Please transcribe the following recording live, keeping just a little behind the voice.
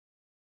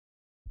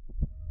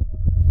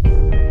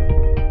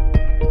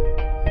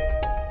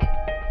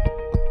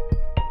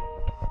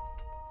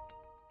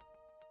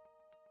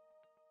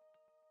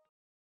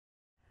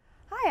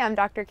I'm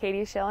Dr.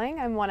 Katie Schilling.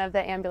 I'm one of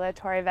the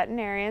ambulatory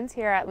veterinarians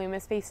here at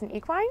Loomis, Basin,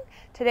 Equine.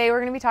 Today we're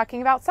going to be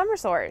talking about summer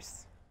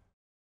sores.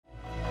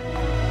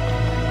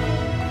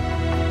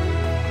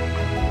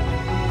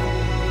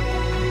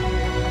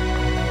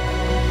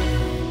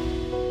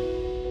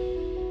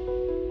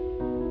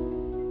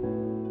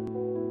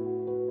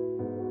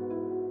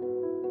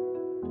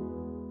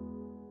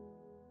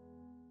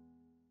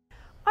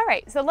 All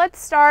right, so let's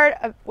start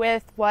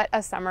with what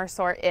a summer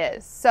sore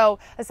is. So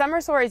a summer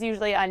sore is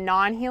usually a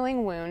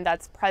non-healing wound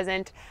that's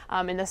present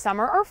in the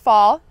summer or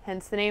fall,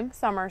 hence the name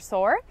summer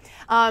sore.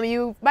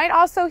 You might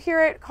also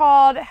hear it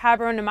called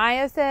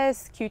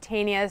habernemiasis,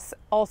 cutaneous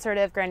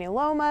ulcerative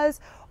granulomas,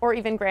 or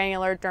even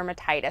granular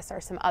dermatitis are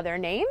some other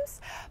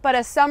names. But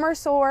a summer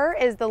sore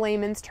is the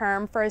layman's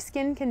term for a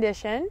skin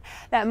condition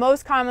that's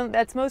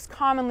most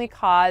commonly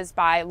caused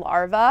by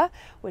larvae,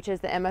 which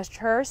is the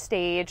immature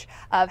stage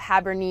of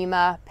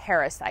habernema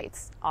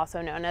parasites,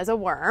 also known as a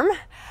worm.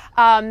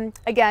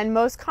 Again,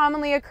 most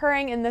commonly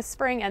occurring in the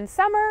spring and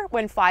summer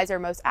when flies are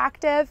most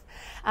active.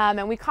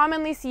 And we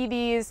commonly see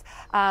these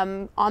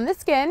on the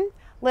skin,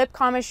 lip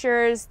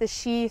commissures, the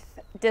sheath,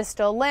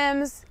 distal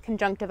limbs,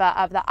 conjunctiva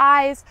of the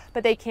eyes,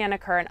 but they can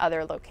occur in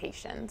other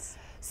locations.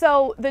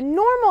 So the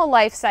normal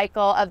life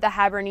cycle of the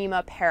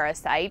habernema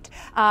parasite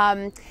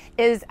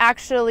is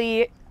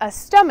actually a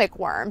stomach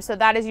worm. So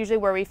that is usually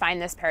where we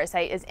find this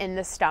parasite, is in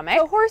the stomach.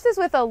 So horses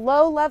with a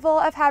low level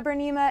of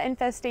habernema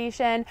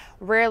infestation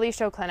rarely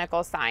show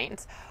clinical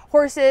signs.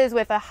 Horses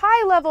with a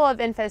high level of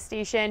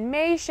infestation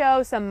may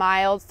show some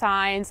mild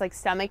signs like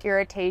stomach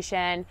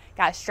irritation,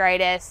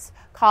 gastritis,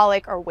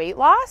 colic, or weight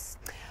loss.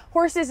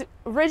 Horses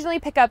originally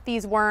pick up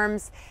these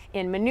worms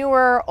in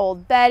manure,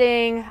 old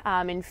bedding,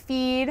 in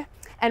feed.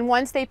 And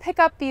once they pick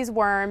up these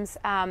worms,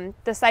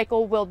 the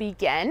cycle will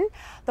begin.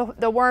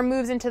 The worm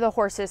moves into the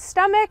horse's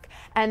stomach,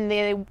 and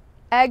the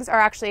eggs are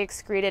actually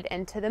excreted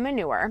into the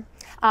manure.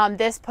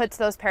 This puts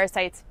those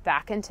parasites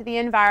back into the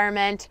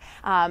environment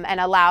and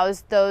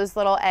allows those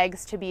little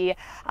eggs to be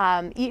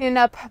eaten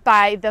up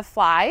by the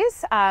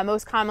flies,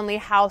 most commonly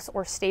house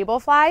or stable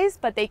flies,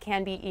 but they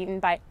can be eaten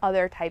by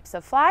other types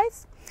of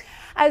flies.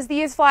 As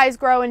these flies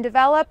grow and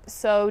develop,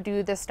 so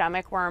do the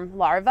stomach worm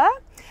larvae.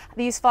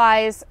 These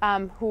flies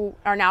who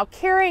are now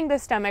carrying the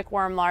stomach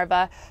worm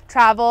larva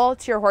travel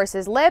to your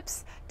horse's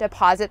lips,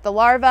 deposit the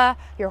larva,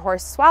 your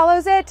horse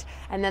swallows it,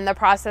 and then the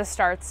process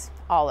starts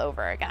all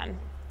over again.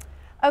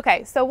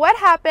 Okay, so what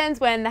happens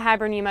when the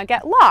habernema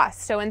get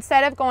lost? So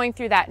instead of going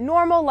through that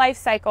normal life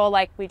cycle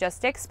like we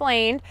just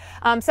explained,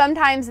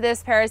 sometimes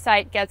this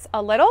parasite gets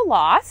a little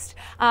lost.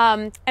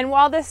 And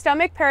while the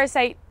stomach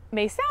parasite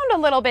may sound a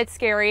little bit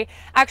scary,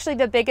 actually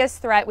the biggest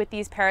threat with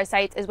these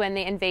parasites is when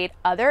they invade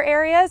other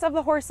areas of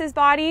the horse's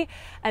body,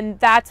 and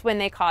that's when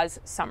they cause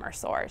summer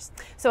sores.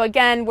 So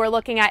again, we're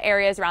looking at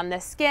areas around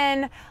the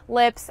skin,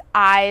 lips,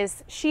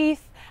 eyes,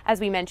 sheath, as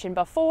we mentioned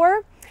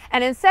before.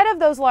 And instead of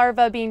those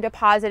larvae being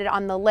deposited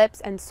on the lips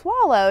and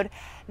swallowed,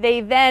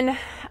 they then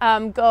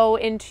go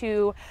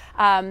into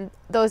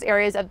those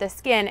areas of the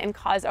skin and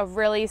cause a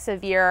really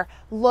severe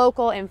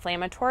local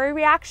inflammatory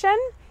reaction.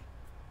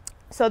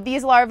 So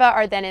these larvae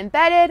are then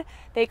embedded.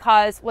 They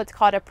cause what's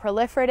called a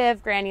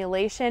proliferative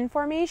granulation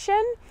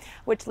formation,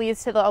 which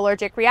leads to the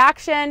allergic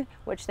reaction,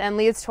 which then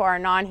leads to our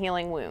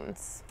non-healing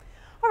wounds.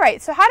 All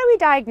right, so how do we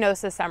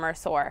diagnose a summer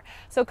sore?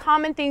 So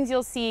common things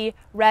you'll see: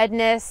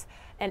 redness,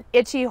 an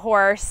itchy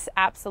horse,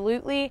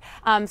 absolutely,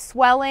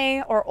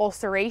 swelling or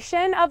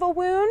ulceration of a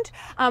wound.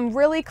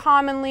 Really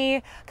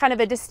commonly, kind of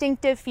a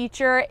distinctive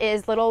feature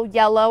is little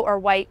yellow or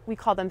white, we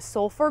call them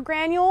sulfur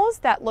granules,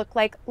 that look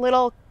like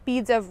little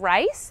beads of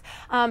rice,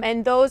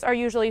 and those are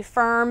usually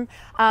firm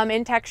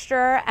in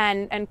texture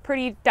and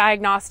pretty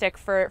diagnostic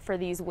for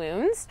these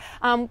wounds.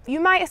 You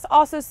might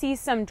also see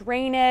some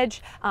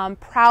drainage,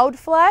 proud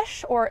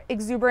flesh, or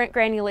exuberant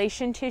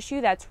granulation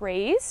tissue that's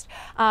raised.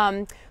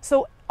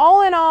 So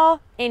all in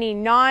all, any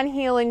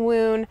non-healing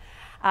wound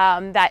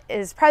that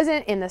is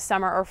present in the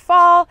summer or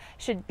fall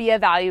should be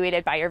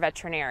evaluated by your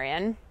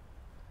veterinarian.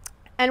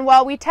 And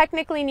while we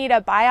technically need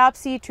a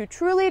biopsy to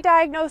truly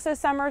diagnose a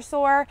summer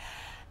sore,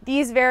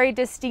 these very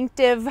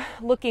distinctive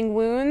looking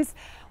wounds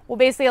will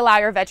basically allow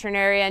your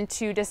veterinarian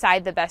to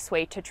decide the best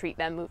way to treat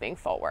them moving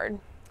forward.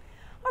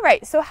 All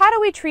right, so how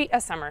do we treat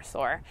a summer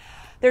sore?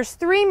 There's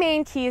three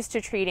main keys to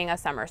treating a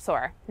summer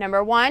sore.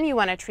 Number one, you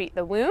want to treat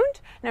the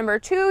wound. Number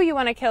two, you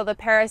want to kill the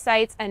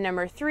parasites. And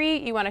number three,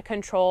 you want to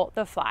control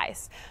the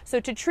flies. So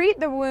to treat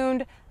the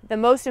wound, the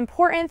most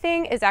important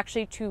thing is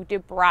actually to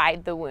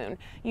debride the wound.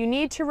 You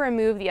need to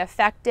remove the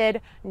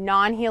affected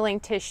non-healing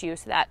tissue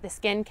so that the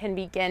skin can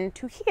begin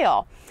to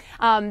heal.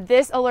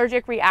 This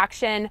allergic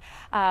reaction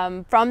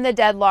from the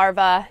dead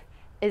larva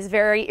is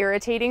very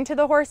irritating to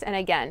the horse, and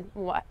again,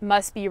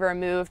 must be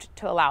removed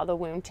to allow the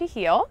wound to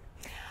heal.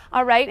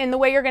 All right, and the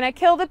way you're going to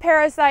kill the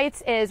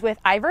parasites is with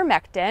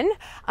ivermectin.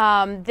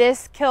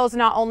 This kills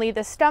not only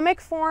the stomach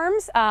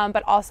forms,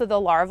 but also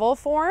the larval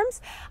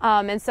forms.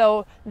 And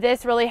so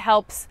this really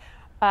helps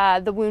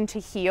the wound to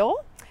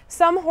heal.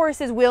 Some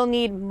horses will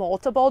need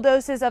multiple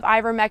doses of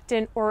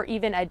ivermectin or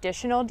even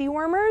additional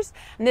dewormers,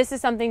 and this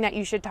is something that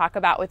you should talk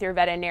about with your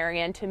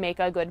veterinarian to make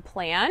a good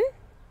plan.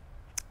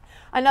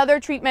 Another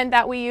treatment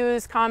that we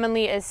use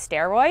commonly is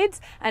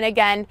steroids, and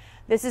again,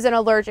 this is an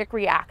allergic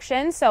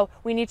reaction, so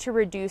we need to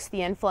reduce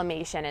the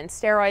inflammation, and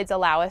steroids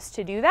allow us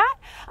to do that.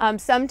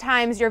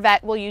 Sometimes your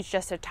vet will use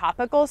just a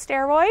topical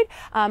steroid.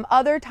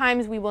 Other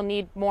times we will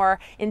need more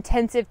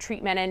intensive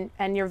treatment,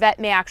 and your vet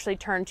may actually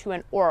turn to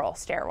an oral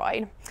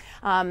steroid.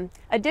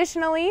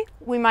 Additionally,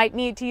 we might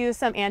need to use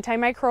some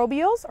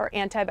antimicrobials or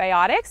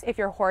antibiotics if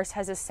your horse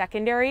has a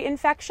secondary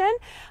infection,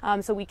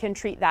 so we can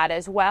treat that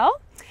as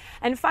well.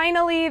 And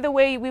finally, the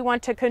way we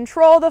want to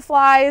control the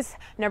flies,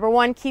 number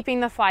one, keeping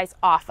the flies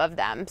off of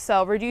them.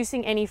 So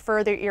reducing any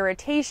further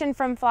irritation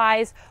from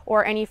flies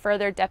or any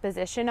further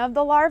deposition of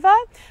the larva.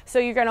 So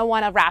you're going to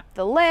want to wrap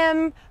the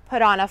limb,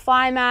 put on a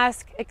fly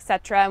mask,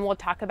 etc. And we'll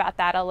talk about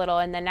that a little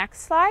in the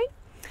next slide.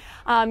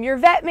 Your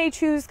vet may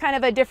choose kind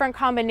of a different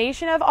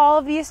combination of all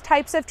of these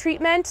types of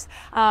treatments,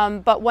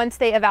 but once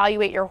they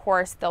evaluate your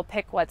horse, they'll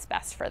pick what's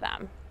best for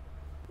them.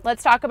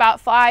 Let's talk about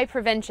fly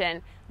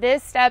prevention.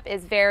 This step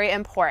is very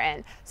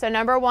important. So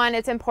number one,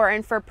 it's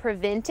important for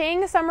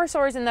preventing summer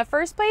sores in the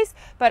first place,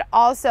 but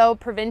also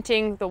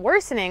preventing the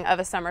worsening of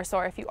a summer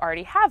sore if you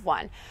already have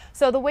one.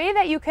 So the way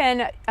that you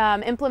can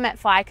implement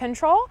fly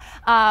control,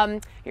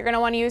 you're going to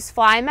want to use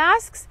fly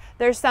masks.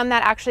 There's some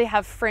that actually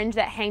have fringe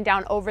that hang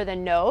down over the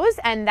nose,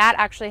 and that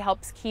actually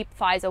helps keep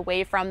flies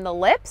away from the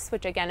lips,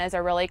 which again is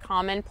a really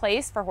common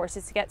place for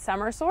horses to get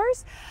summer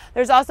sores.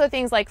 There's also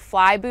things like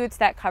fly boots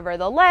that cover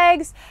the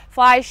legs,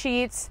 fly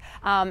sheets,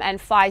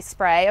 and fly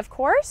spray, of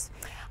course.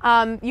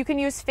 You can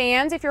use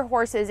fans if your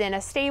horse is in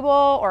a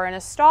stable or in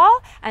a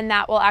stall, and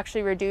that will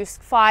actually reduce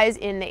flies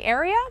in the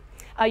area.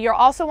 You'll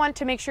also want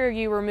to make sure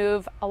you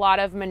remove a lot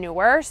of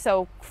manure,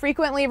 so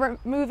frequently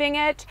removing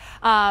it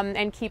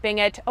and keeping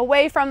it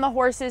away from the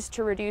horses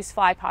to reduce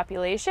fly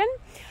population.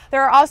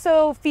 There are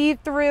also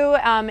feed-through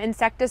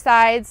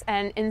insecticides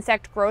and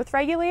insect growth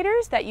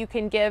regulators that you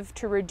can give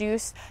to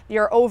reduce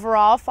your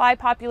overall fly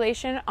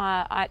population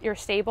at your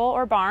stable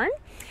or barn.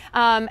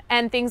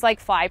 And things like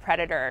fly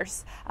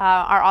predators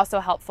are also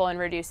helpful in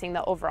reducing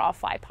the overall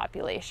fly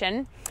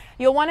population.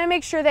 You'll want to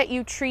make sure that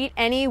you treat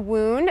any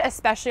wound,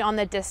 especially on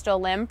the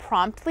distal limb,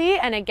 promptly,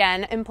 and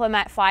again,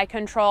 implement fly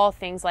control,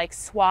 things like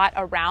swat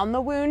around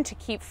the wound to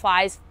keep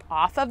flies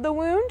off of the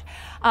wound.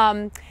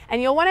 And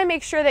you'll want to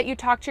make sure that you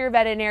talk to your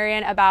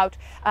veterinarian about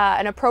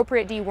an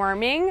appropriate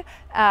deworming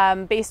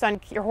based on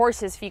your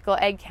horse's fecal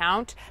egg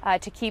count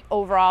to keep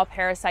overall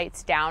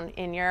parasites down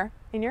in your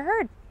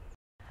herd.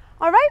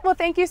 All right, well,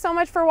 thank you so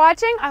much for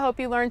watching. I hope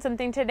you learned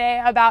something today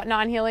about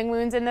non-healing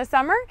wounds in the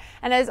summer.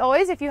 And as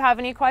always, if you have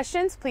any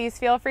questions, please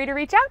feel free to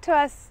reach out to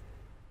us.